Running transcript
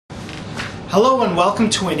Hello and welcome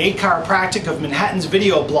to Innate Chiropractic of Manhattan's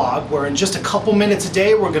video blog, where in just a couple minutes a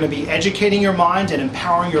day we're going to be educating your mind and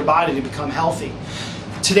empowering your body to become healthy.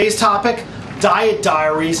 Today's topic, diet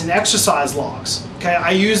diaries and exercise logs. Okay,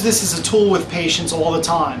 I use this as a tool with patients all the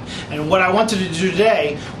time, and what I wanted to do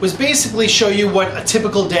today was basically show you what a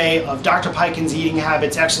typical day of Dr. Piken's eating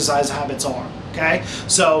habits, exercise habits are. Okay,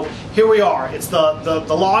 so here we are. It's the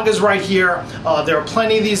log is right here. There are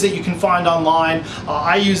plenty of these that you can find online.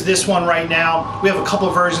 I use this one right now. We have a couple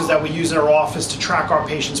of versions that we use in our office to track our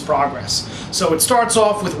patients' progress. So it starts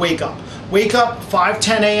off with wake up. Wake up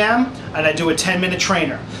 5:10 a.m. and I do a 10-minute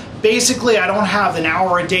trainer. Basically, I don't have an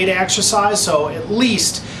hour a day to exercise, so at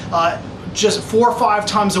least just 4 or 5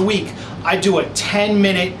 times a week, I do a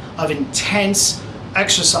 10-minute of intense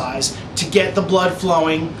exercise to get the blood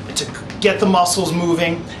flowing, to get the muscles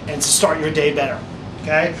moving, and to start your day better.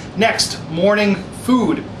 Okay. Next, morning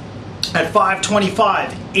food at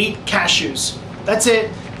 5:25. 8 cashews. That's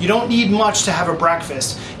it. You don't need much to have a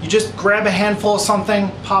breakfast. You just grab a handful of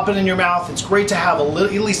something, pop it in your mouth. It's great to have at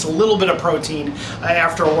least a little bit of protein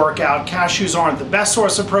after a workout. Cashews aren't the best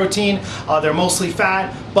source of protein. They're mostly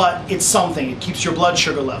fat, but it's something. It keeps your blood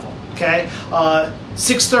sugar level. Okay.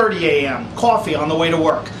 6:30 a.m. Coffee on the way to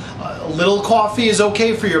work. A little coffee is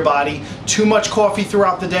okay for your body. Too much coffee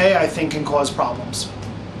throughout the day, I think, can cause problems.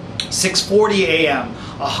 6:40 a.m.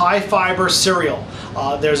 a high fiber cereal.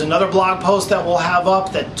 There's another blog post that we'll have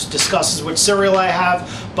up that discusses which cereal I have,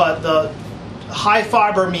 but the high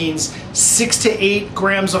fiber means 6 to 8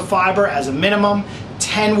 grams of fiber as a minimum.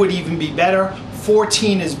 10 would even be better.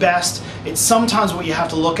 14 is best. It's sometimes what you have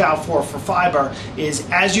to look out for fiber is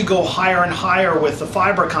as you go higher and higher with the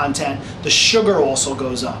fiber content, the sugar also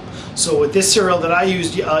goes up. So with this cereal that I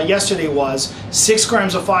used yesterday was 6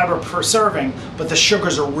 grams of fiber per serving, but the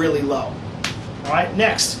sugars are really low. All right,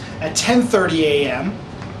 next, at 10:30 a.m.,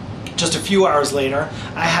 just a few hours later,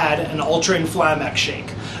 I had an Ultra Inflamex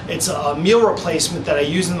shake. It's a meal replacement that I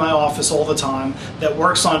use in my office all the time that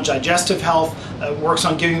works on digestive health, works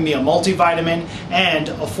on giving me a multivitamin and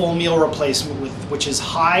a full meal replacement which is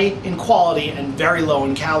high in quality and very low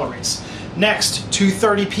in calories. Next,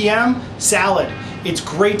 2:30 p.m., salad. It's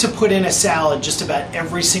great to put in a salad just about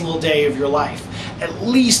every single day of your life. At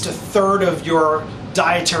least a third of your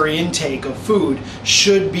dietary intake of food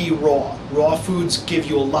should be raw. Raw foods give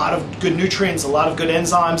you a lot of good nutrients, a lot of good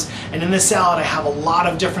enzymes, and in this salad I have a lot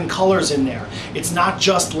of different colors in there. It's not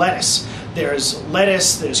just lettuce.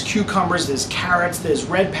 There's cucumbers, there's carrots, there's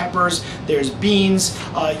red peppers, there's beans.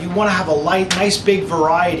 You want to have a nice big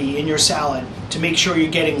variety in your salad to make sure you're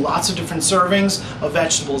getting lots of different servings of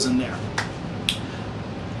vegetables in there.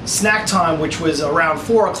 Snack time, which was around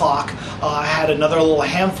 4 o'clock, I had another little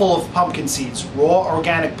handful of pumpkin seeds. Raw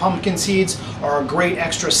organic pumpkin seeds are a great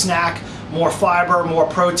extra snack. More fiber, more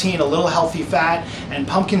protein, a little healthy fat, and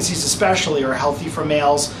pumpkin seeds especially are healthy for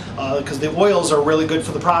males because the oils are really good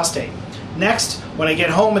for the prostate. Next, when I get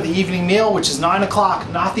home at the evening meal, which is 9 o'clock,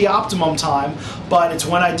 not the optimum time, but it's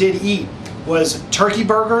when I did eat, was turkey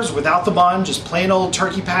burgers without the bun, just plain old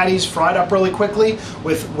turkey patties fried up really quickly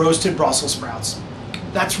with roasted Brussels sprouts.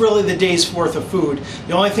 That's really the day's worth of food.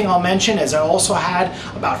 The only thing I'll mention is I also had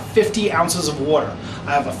about 50 ounces of water.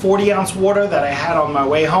 I have a 40-ounce water that I had on my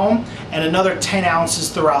way home and another 10 ounces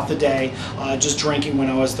throughout the day just drinking when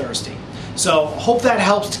I was thirsty. So hope that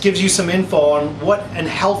helps, gives you some info on what a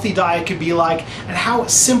healthy diet could be like and how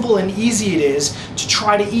simple and easy it is to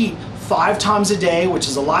try to eat 5 times a day, which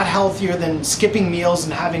is a lot healthier than skipping meals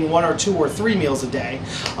and having 1 or 2 or 3 meals a day.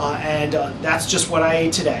 That's just what I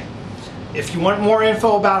ate today. If you want more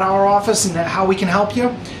info about our office and how we can help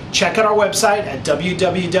you, check out our website at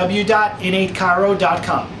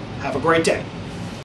www.innatechiro.com. Have a great day.